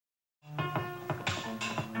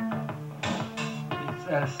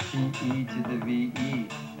S-T-E to the V-E.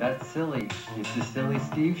 That's silly. It's the Silly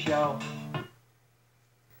Steve Show.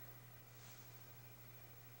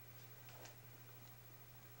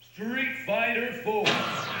 Street Fighter 4.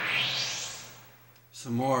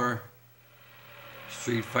 Some more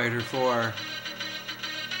Street Fighter 4.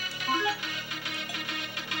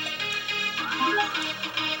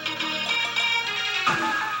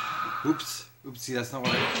 Oops. Oopsie, that's not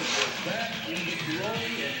what I...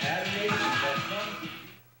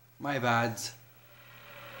 My bads.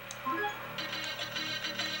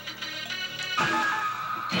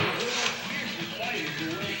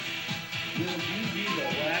 Will you be the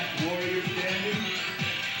last warrior standing?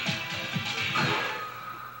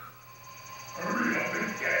 Hurry up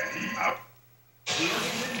and get me up. Whoever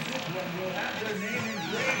wins this one will have their name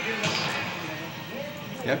engraved in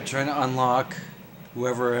the Yep, trying to unlock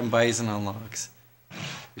whoever M. Bison unlocks.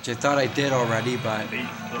 Which I thought I did already, but... Face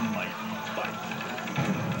the mighty Bison.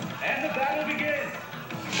 And the battle begins.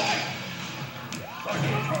 Fight!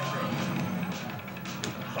 Cycle Crusher!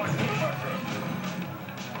 Cycle Crusher!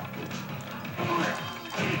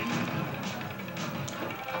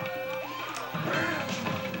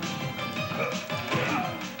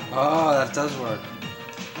 Oh, that does work.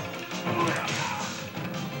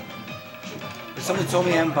 If someone told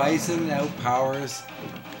me M. Bison outpowers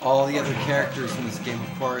all the other characters in this game,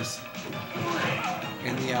 of course.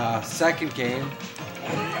 In the second game,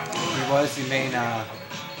 he was the main,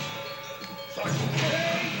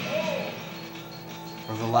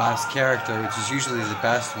 or the last character, which is usually the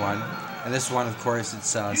best one. And this one, of course, it's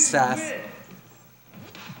Seth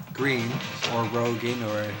Green, or Rogan,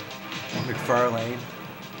 or McFarlane.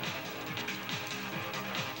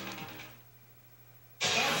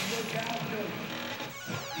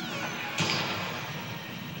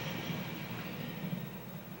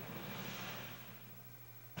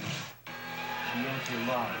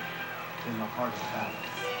 In the heart of battle.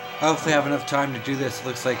 I hopefully have enough time to do this. It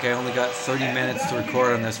looks like I only got 30 minutes to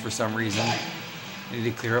record on this for some reason. I need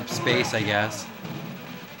to clear up space, I guess.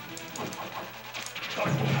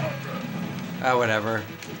 Ah, whatever.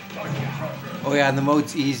 Oh yeah, and the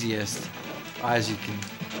mode's easiest. As you can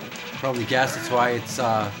probably guess, that's why it's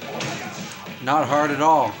not hard at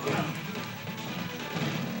all.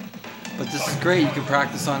 But this is great. You can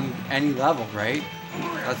practice on any level, right?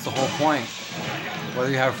 That's the whole point.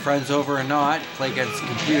 Whether you have friends over or not, play against the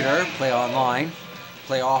computer, play online,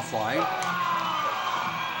 play offline.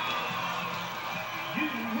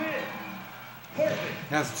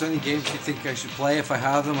 Now, if there's any games you think I should play, if I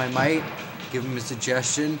have them, I might. Give them a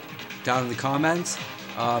suggestion down in the comments.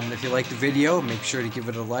 If you like the video, make sure to give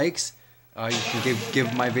it a likes. You can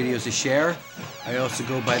give my videos a share. I also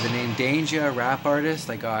go by the name Danger, a rap artist.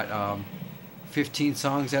 I got 15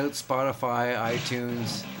 songs out, Spotify,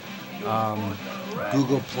 iTunes,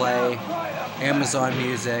 Google Play, Amazon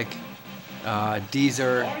Music,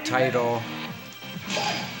 Deezer, Tidal,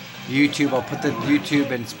 YouTube. I'll put the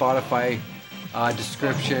YouTube and Spotify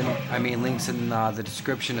links in the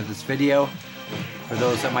description of this video for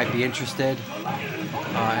those that might be interested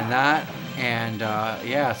in that. And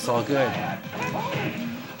yeah, it's all good.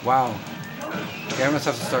 Wow. Okay, I must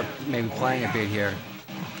have to start maybe playing a bit here,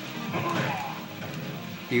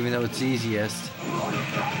 even though it's easiest.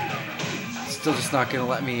 It's still just not gonna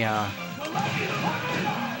let me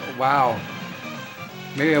wow.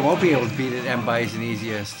 Maybe I won't be able to beat it M. Bison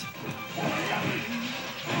easiest.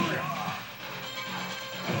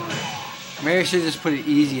 Maybe I should just put it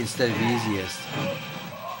easy instead of easiest.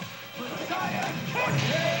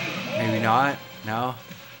 Maybe not? No?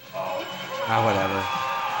 Ah, whatever.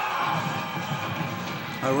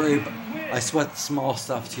 I sweat the small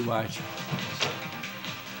stuff too much.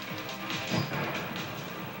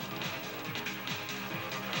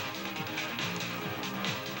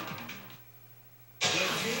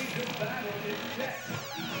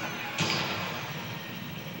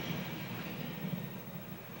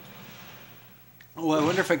 Oh, I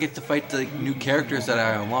wonder if I get to fight the new characters that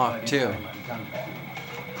I unlocked too.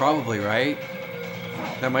 Probably, right?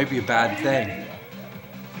 That might be a bad thing.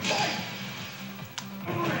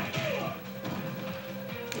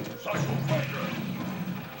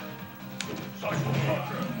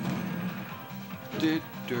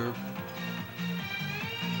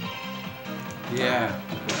 Yeah.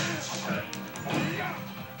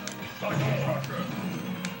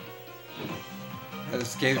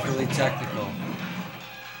 This game's really technical.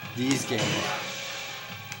 These games.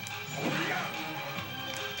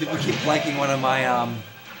 People keep liking one of my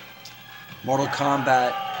Mortal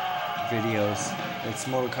Kombat videos. It's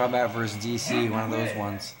Mortal Kombat vs. DC, one of those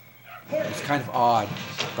ones. It's kind of odd,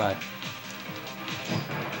 but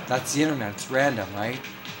That's the internet. It's random, right?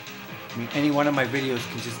 I mean, any one of my videos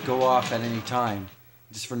can just go off at any time,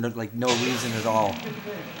 just for no, like no reason at all.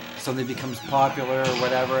 Something becomes popular or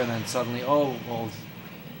whatever, and then suddenly, oh, well,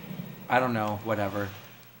 I don't know, whatever.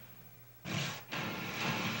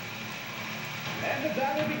 And the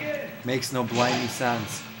battle begins. Makes no blimey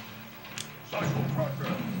sense.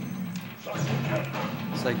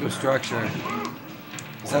 Psycho structure.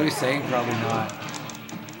 Is that what he's saying? Probably not.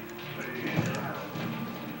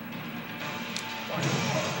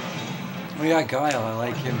 Oh yeah, Guile. I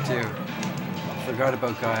like him too. Forgot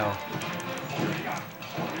about Guile.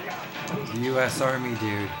 The U.S. Army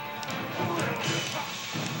dude.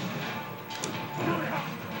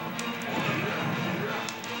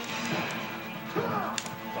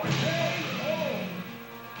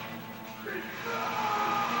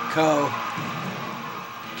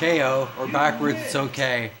 KO, or backwards it's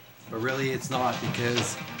okay, but really it's not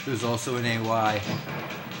because there's also an AY.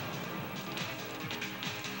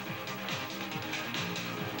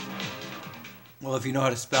 Well, if you know how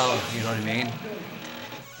to spell it, you know what I mean?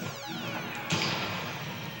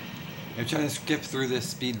 I'm trying to skip through this,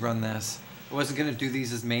 speed run this. I wasn't going to do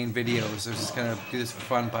these as main videos, I was just going to do this for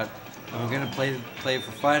fun, but if I'm going to play it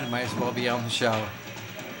for fun, it might as well be on the show.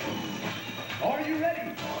 Are you ready?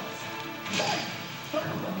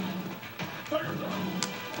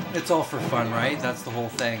 It's all for fun, right? That's the whole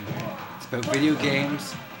thing. It's about video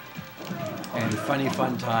games and funny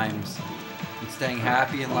fun times. And staying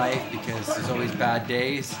happy in life because there's always bad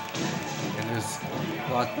days. And there's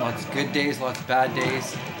lots of good days, lots of bad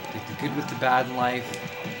days. Take the good with the bad in life.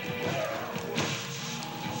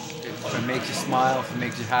 If it makes you smile, if it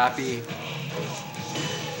makes you happy.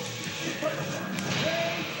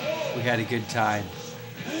 We had a good time.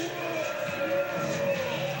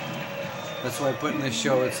 That's why I put in this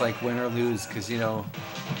show, it's like win or lose, because, you know,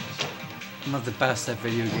 I'm not the best at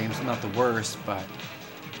video games, I'm not the worst, but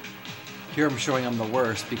here I'm showing I'm the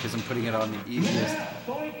worst because I'm putting it on the easiest.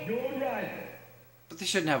 But they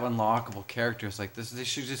shouldn't have unlockable characters like this. They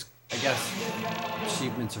should just, I guess,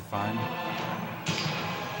 achievements are fun.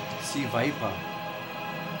 See Viper.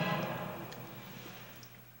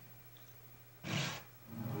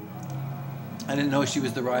 I didn't know she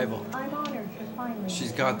was the rival. I'm honored to finally.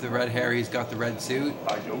 She's got the red hair, he's got the red suit.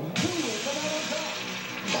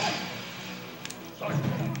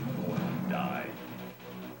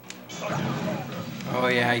 Oh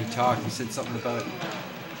yeah, he talked, he said something about...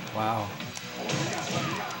 Wow.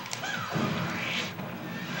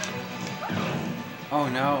 Oh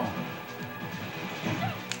no.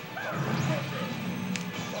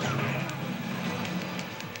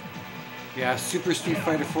 Yeah, Super Street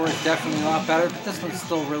Fighter 4 is definitely a lot better, but this one's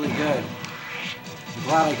still really good. I'm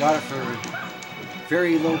glad I got it for a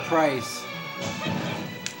very low price.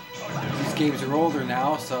 These games are older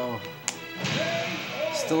now, so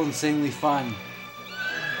still insanely fun.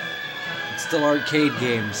 It's still arcade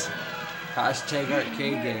games. Hashtag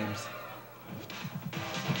arcade games.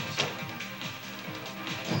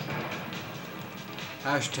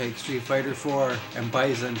 Hashtag Street Fighter 4 and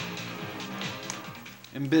Bison.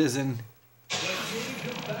 And Bison.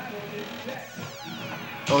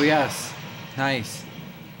 Oh yes, nice.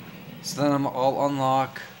 So then I'll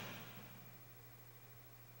unlock.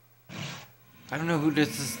 I don't know who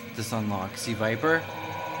does this unlock. See Viper?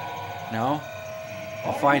 No?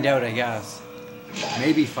 I'll find out, I guess.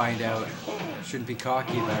 Maybe find out. Shouldn't be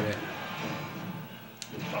cocky about it.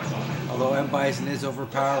 Although M. Bison is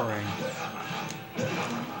overpowering.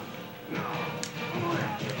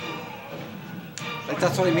 Like,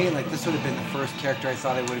 that's what I mean, like, this would have been the first character I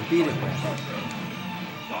thought I would have beat it with.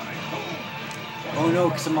 Oh no,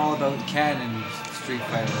 because I'm all about Ken and Street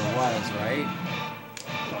Fighter was, right?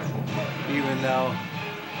 Even though...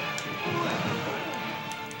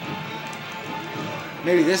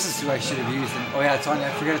 Maybe this is who I should have used. Oh yeah, it's on, I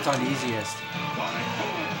forget it's on easiest.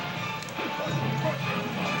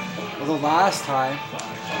 Well, the last time...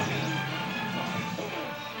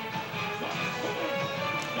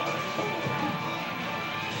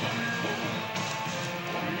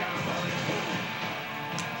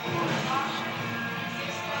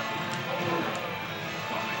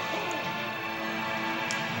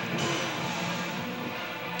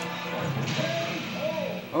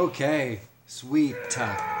 Okay, sweet,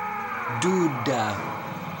 dude,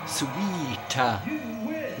 sweet.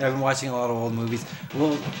 I've been watching a lot of old movies.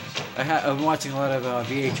 Well, I've been watching a lot of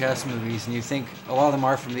VHS movies, and you think a lot of them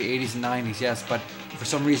are from the 80s and 90s, yes, but for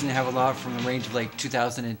some reason they have a lot from the range of like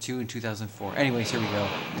 2002 and 2004. Anyways, here we go.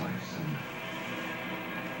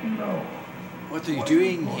 No. What are you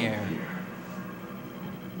doing here?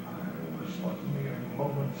 I was suddenly a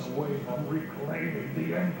moment moments away from reclaiming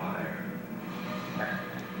the Empire.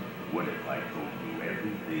 What if I told you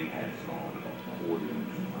everything has gone according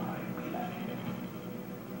to my plan?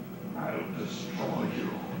 I'll destroy you.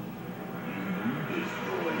 You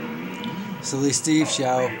destroy me? Silly Steve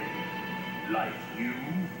show. Like you?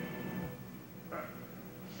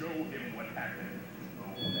 Show him what happened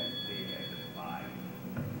on that day at the mine.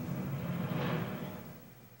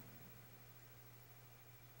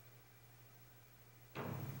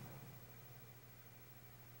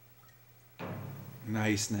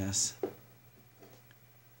 Niceness.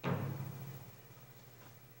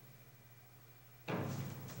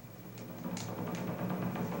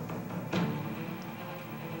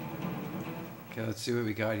 Okay, let's see what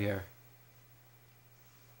we got here.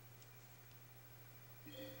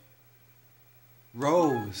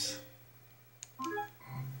 Rose.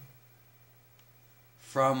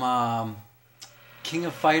 From King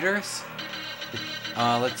of Fighters.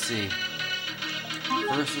 Let's see.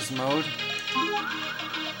 Versus mode.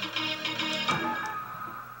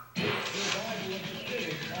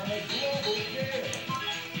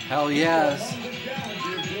 Hell yes.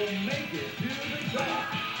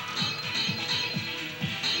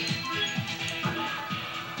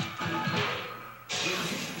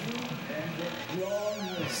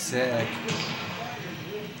 Sick.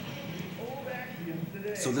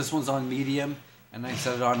 So this one's on medium, and I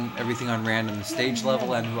set it on everything on random, the stage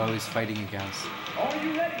level and who I was fighting against. Are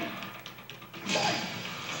you ready?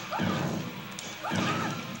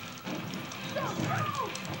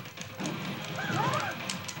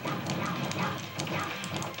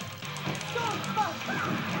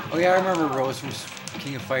 Oh yeah, I remember Rose from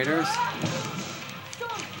King of Fighters.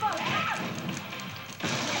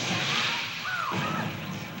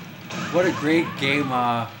 What a great game,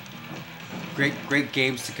 great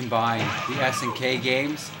games to combine. The S&K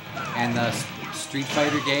games and the Street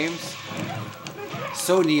Fighter games.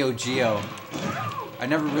 So Neo Geo. I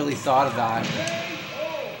never really thought of that.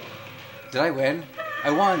 Did I win?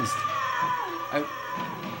 I won.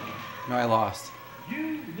 No, I lost.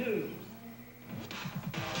 You lose.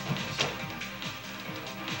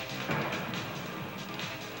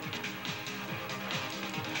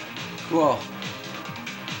 Cool.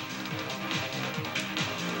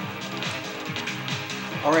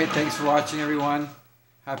 Alright, thanks for watching everyone.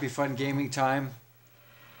 Happy fun gaming time.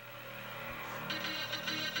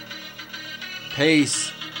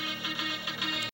 Peace.